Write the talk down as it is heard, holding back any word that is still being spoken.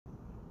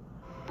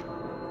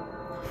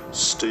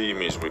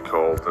Steamies, we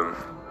called them.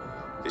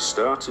 They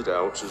started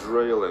out as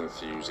rail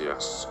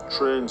enthusiasts,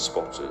 train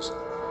spotters.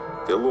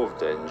 They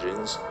loved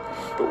engines,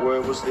 but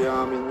where was the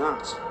harm in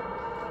that?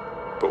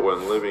 But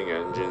when living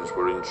engines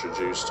were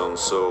introduced on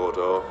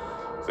Sodor,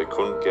 they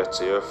couldn't get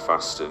here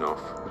fast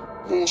enough.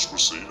 Most were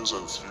seen as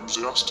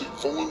enthusiastic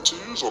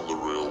volunteers on the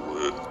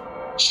railway,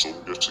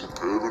 some getting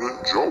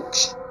permanent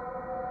jobs.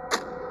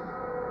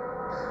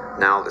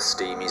 Now the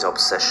Steamies'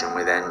 obsession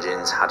with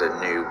engines had a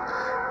new,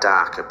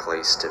 darker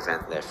place to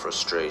vent their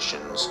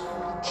frustrations.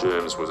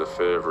 James was a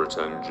favourite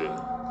engine.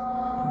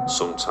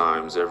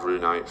 Sometimes every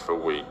night for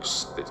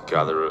weeks they'd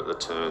gather at the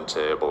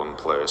turntable and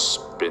play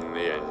Spin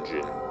the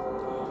Engine.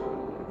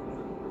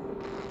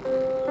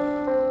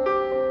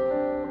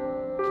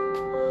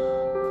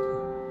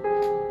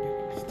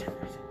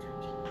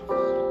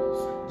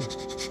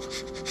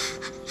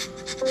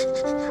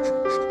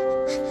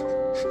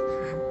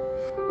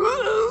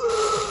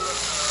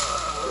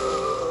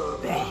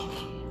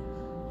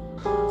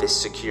 This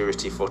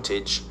security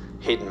footage,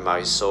 hidden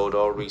by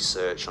Sodor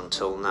research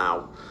until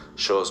now,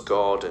 shows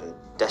Gordon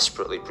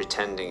desperately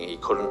pretending he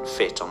couldn't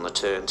fit on the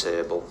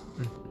turntable.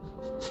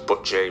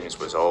 But James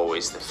was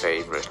always the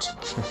favourite,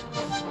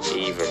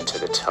 even to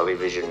the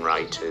television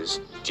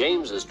writers.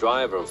 James's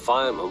driver and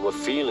fireman were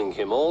feeling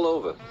him all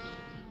over.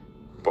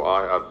 But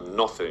I had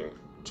nothing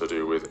to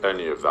do with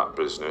any of that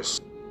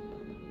business.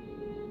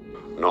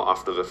 Not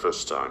after the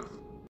first time.